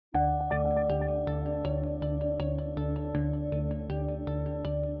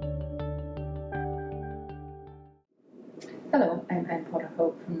Hello, I'm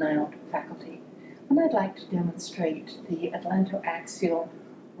Hoke from NAIOMT faculty, and I'd like to demonstrate the Atlantoaxial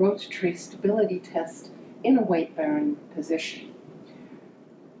Rotary stability test in a weight-bearing position.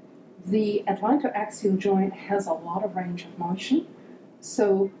 The Atlantoaxial joint has a lot of range of motion,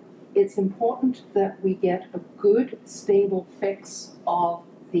 so it's important that we get a good, stable fix of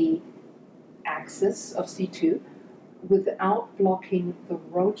the axis of C2 without blocking the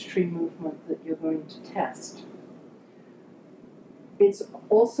rotary movement that you're going to test. It's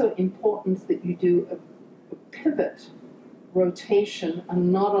also important that you do a pivot rotation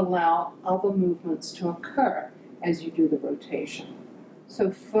and not allow other movements to occur as you do the rotation. So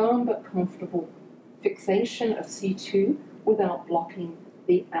firm but comfortable fixation of C2 without blocking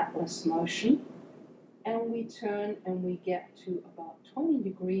the atlas motion. And we turn and we get to about 20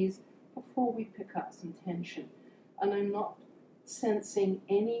 degrees before we pick up some tension. And I'm not sensing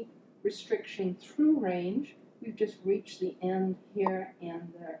any restriction through range. We've just reached the end here,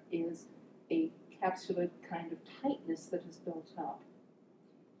 and there is a capsular kind of tightness that has built up.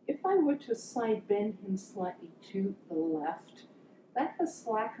 If I were to side bend him slightly to the left, that has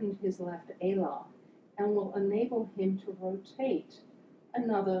slackened his left alar and will enable him to rotate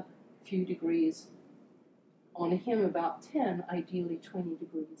another few degrees on him, about 10, ideally 20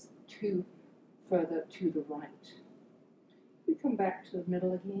 degrees further to the right. We come back to the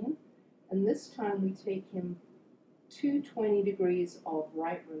middle again, and this time we take him to 20 degrees of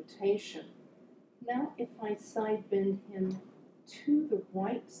right rotation. Now if I side bend him to the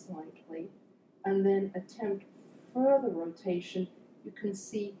right slightly and then attempt further rotation, you can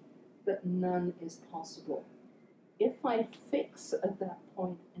see that none is possible. If I fix at that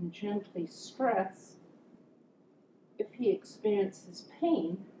point and gently stress, if he experiences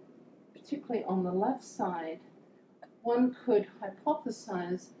pain, particularly on the left side, one could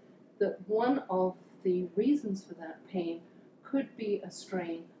hypothesize that one of the reasons for that pain could be a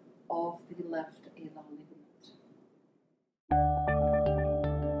strain of the left alar ligament.